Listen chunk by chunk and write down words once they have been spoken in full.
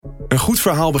Een goed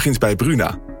verhaal begint bij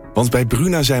Bruna. Want bij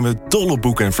Bruna zijn we dol op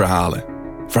boeken en verhalen.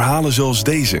 Verhalen zoals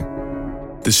deze.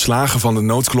 De slagen van de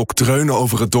noodklok dreunen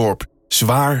over het dorp.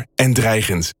 Zwaar en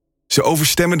dreigend. Ze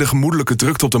overstemmen de gemoedelijke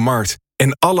drukte op de markt.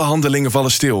 En alle handelingen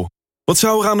vallen stil. Wat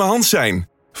zou er aan de hand zijn?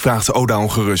 Vraagt Oda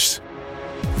ongerust.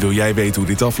 Wil jij weten hoe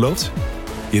dit afloopt?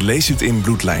 Je leest het in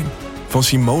Bloedlijn. Van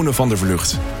Simone van der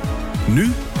Vlucht.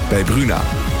 Nu bij Bruna.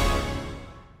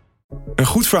 Een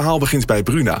goed verhaal begint bij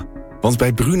Bruna. Want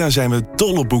bij Bruna zijn we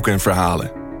dol op boeken en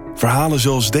verhalen. Verhalen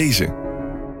zoals deze.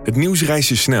 Het nieuws reist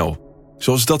je snel.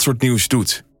 Zoals dat soort nieuws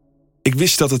doet. Ik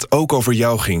wist dat het ook over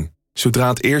jou ging. Zodra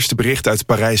het eerste bericht uit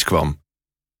Parijs kwam.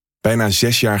 Bijna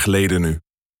 6 jaar geleden nu.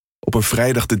 Op een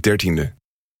vrijdag de 13e.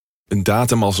 Een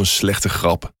datum als een slechte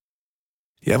grap.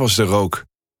 Jij was er ook,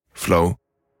 Flo.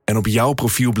 En op jouw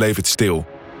profiel bleef het stil.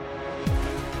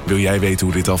 Wil jij weten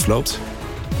hoe dit afloopt?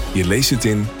 Je leest het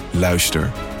in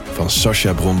Luister van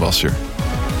Sascha Bronwasser.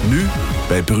 Nu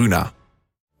bij Bruna.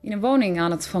 In een woning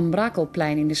aan het Van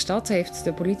Brakelplein in de stad heeft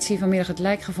de politie vanmiddag het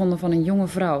lijk gevonden van een jonge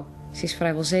vrouw. Ze is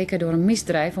vrijwel zeker door een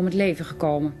misdrijf om het leven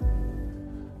gekomen.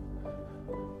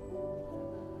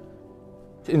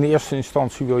 In de eerste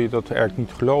instantie wil je dat eigenlijk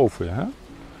niet geloven. Hè?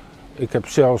 Ik heb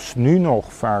zelfs nu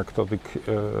nog vaak dat ik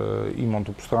iemand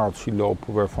op straat zie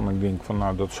lopen waarvan ik denk van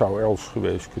nou dat zou Els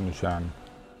geweest kunnen zijn.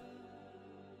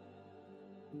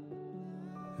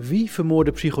 Wie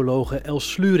vermoordde psychologe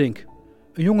Els Slurink?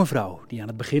 Een jonge vrouw die aan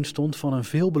het begin stond van een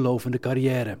veelbelovende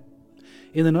carrière.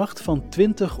 In de nacht van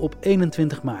 20 op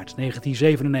 21 maart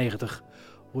 1997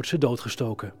 wordt ze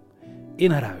doodgestoken.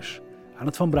 In haar huis, aan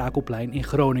het Van Brakelplein in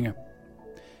Groningen.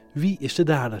 Wie is de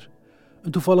dader?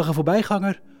 Een toevallige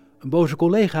voorbijganger? Een boze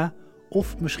collega?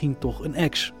 Of misschien toch een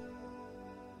ex?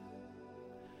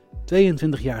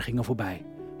 22 jaar gingen voorbij,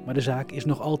 maar de zaak is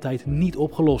nog altijd niet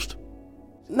opgelost.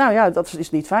 Nou ja, dat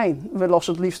is niet fijn. We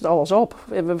lossen het liefst alles op.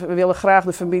 We willen graag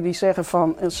de familie zeggen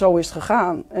van zo is het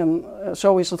gegaan en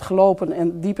zo is het gelopen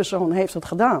en die persoon heeft het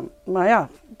gedaan. Maar ja,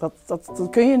 dat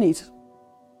kun je niet.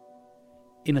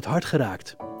 In het hart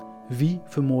geraakt. Wie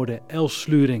vermoordde Els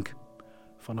Slurink?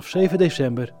 Vanaf 7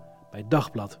 december bij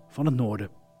Dagblad van het Noorden.